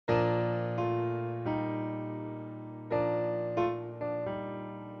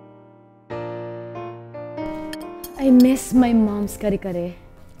I miss my mom's kare-kare.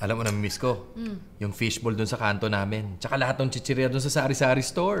 Alam mo, nami-miss ko. Yung fishbowl dun sa kanto namin. Tsaka lahat ng chichirya dun sa sari-sari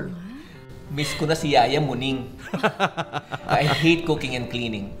store. Miss ko na si Yaya Muning. I hate cooking and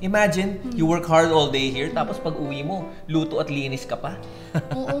cleaning. Imagine, you work hard all day here, tapos pag uwi mo, luto at linis ka pa.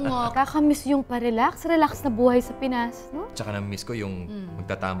 Oo nga. Kakamiss yung relax na buhay sa Pinas, no? Tsaka nami-miss ko yung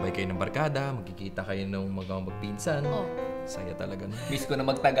magtatambay kayo ng barkada, magkikita kayo ng mga magpinsan. Oh. Saya talaga na. Miss ko na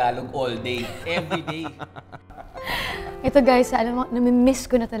mag-Tagalog all day, every day. Ito guys, alam mo, nami-miss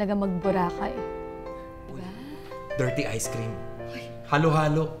ko na talaga mag-Boracay. Diba? Dirty ice cream.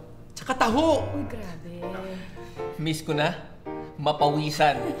 Halo-halo. Tsaka taho! Uy, grabe. Miss ko na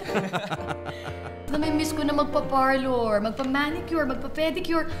mapawisan. Nami-miss ko na magpa-parlor, magpa-manicure,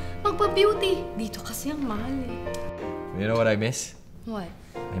 magpa-pedicure, magpa-beauty. Dito kasi ang mahal eh. You know what I miss? What?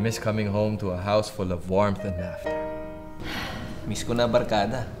 I miss coming home to a house full of warmth and laughter. Miss ko na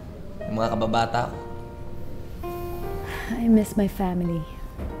barkada, yung mga kababata ko. I miss my family.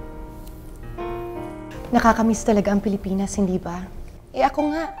 Nakakamiss talaga ang Pilipinas, hindi ba? Eh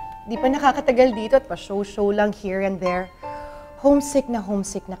ako nga, di pa nakakatagal dito at pa-show-show lang here and there. Homesick na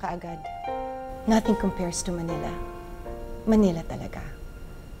kaagad. Nothing compares to Manila. Manila talaga.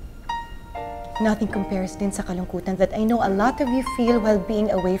 Nothing compares din sa kalungkutan that I know a lot of you feel while being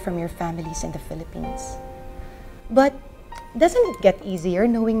away from your families in the Philippines. But doesn't it get easier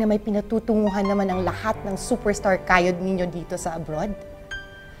knowing na may pinatutunguhan naman ang lahat ng superstar kayod ninyo dito sa abroad?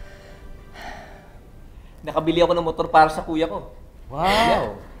 Nakabili ako ng motor para sa kuya ko. Wow! Yeah.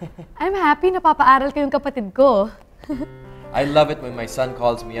 I'm happy na papaaral ko yung kapatid ko. I love it when my son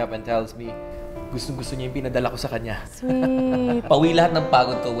calls me up and tells me gustong-gusto niya yung pinadala ko sa kanya. Sweet. Pawi lahat ng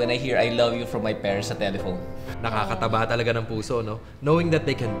pagod ko when I hear I love you from my parents sa telephone. Nakakataba talaga ng puso, no? Knowing that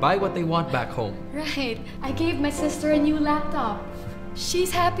they can buy what they want back home. Right. I gave my sister a new laptop.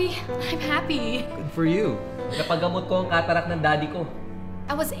 She's happy. I'm happy. Good for you. Napagamot ko ang katarak ng daddy ko.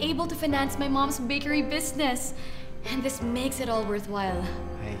 I was able to finance my mom's bakery business. And this makes it all worthwhile.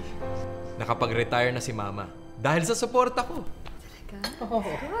 Ay, nakapag-retire na si Mama. Dahil sa suporta ko. Oh.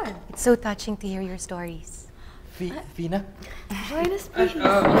 It's so touching to hear your stories. Vina? Join us, please.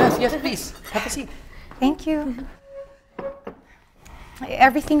 Yes, please. Have a seat. Thank you.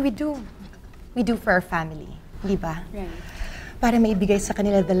 Everything we do for our family, di ba? Right. Para maibigay sa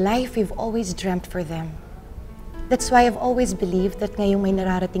kanila the life we've always dreamt for them. That's why I've always believed that ngayong may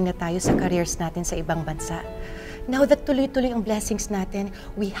nararating na tayo sa careers natin sa ibang bansa. Now that tuloy-tuloy ang blessings natin,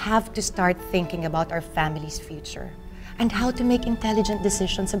 we have to start thinking about our family's future and how to make intelligent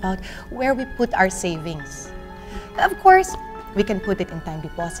decisions about where we put our savings. Of course, we can put it in time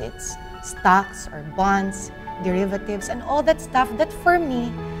deposits, stocks or bonds, derivatives, and all that stuff that for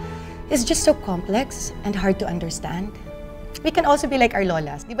me is just so complex and hard to understand. We can also be like our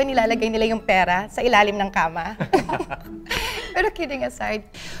lolas. Di ba nilalagay nila yung pera sa ilalim ng kama? Pero kidding aside,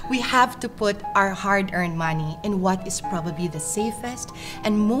 we have to put our hard-earned money in what is probably the safest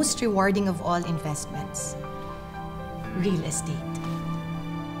and most rewarding of all investments. Real estate.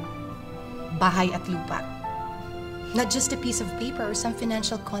 Bahay at lupa. Not just a piece of paper or some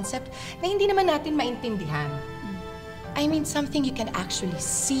financial concept na hindi naman natin maintindihan. I mean something you can actually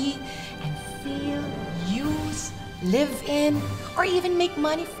see and feel, use, live in, or even make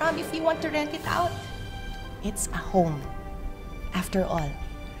money from if you want to rent it out. It's a home. After all,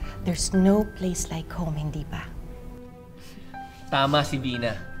 there's no place like home, hindi ba? Tama si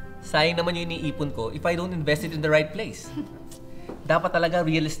Vina. Sayang naman yung iniipon ko if I don't invest it in the right place. Dapat talaga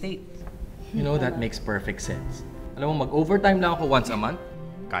real estate. You know, that makes perfect sense. Alam mo, mag-overtime lang ako once a month.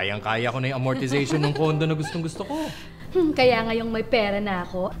 Kayang-kaya ko na yung amortization ng condo na gustong-gusto ko. Kaya ngayong may pera na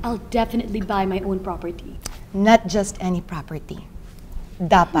ako, I'll definitely buy my own property. Not just any property.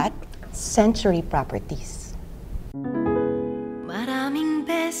 Dapat century properties. Maraming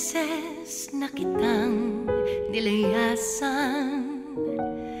beses na kitang nilayasan,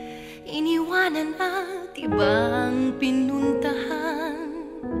 iniwanan at ibang pinuntahan.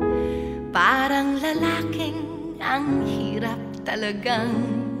 Parang lalaking ang hirap talagang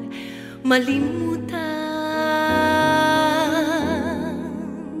malimutan.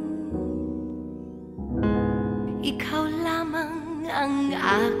 Ikaw lamang ang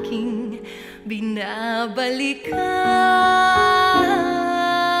aking binabalikan.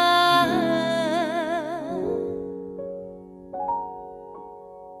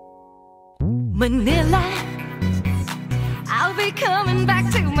 Manila, I'll be coming back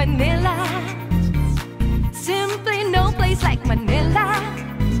to Manila. Simply no place like Manila.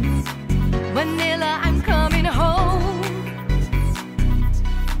 Manila, I'm coming home.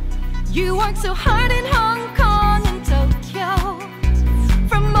 You worked so hard in Hong Kong and Tokyo,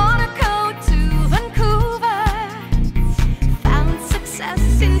 from Monaco to Vancouver.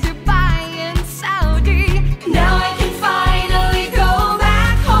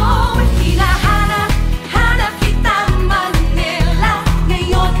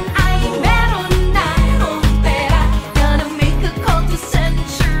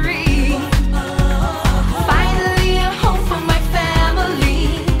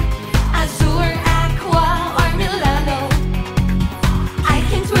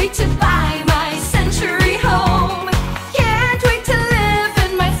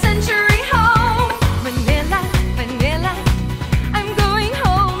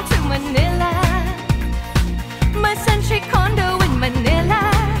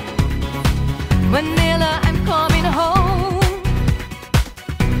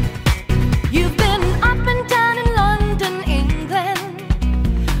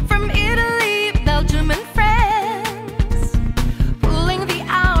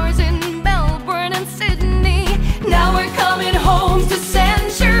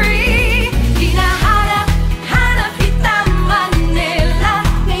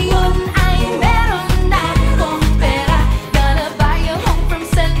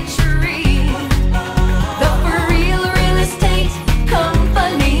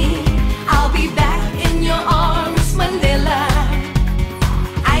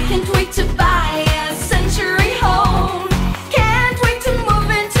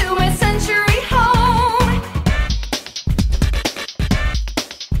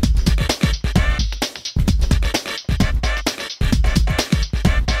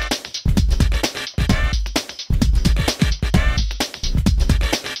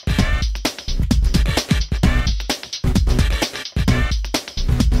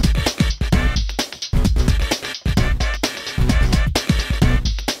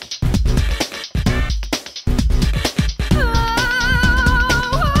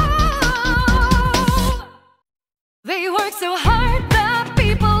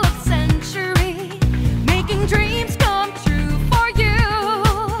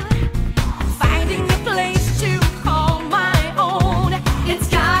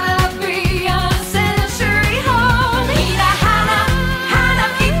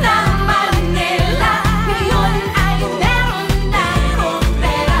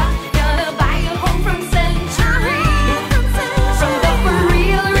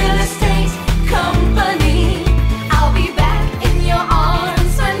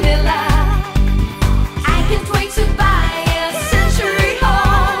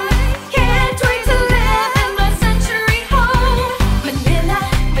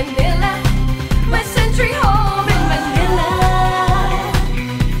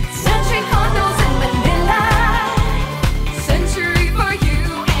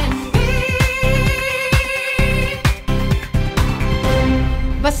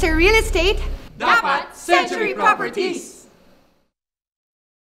 Basta real estate, Dapat Century Properties!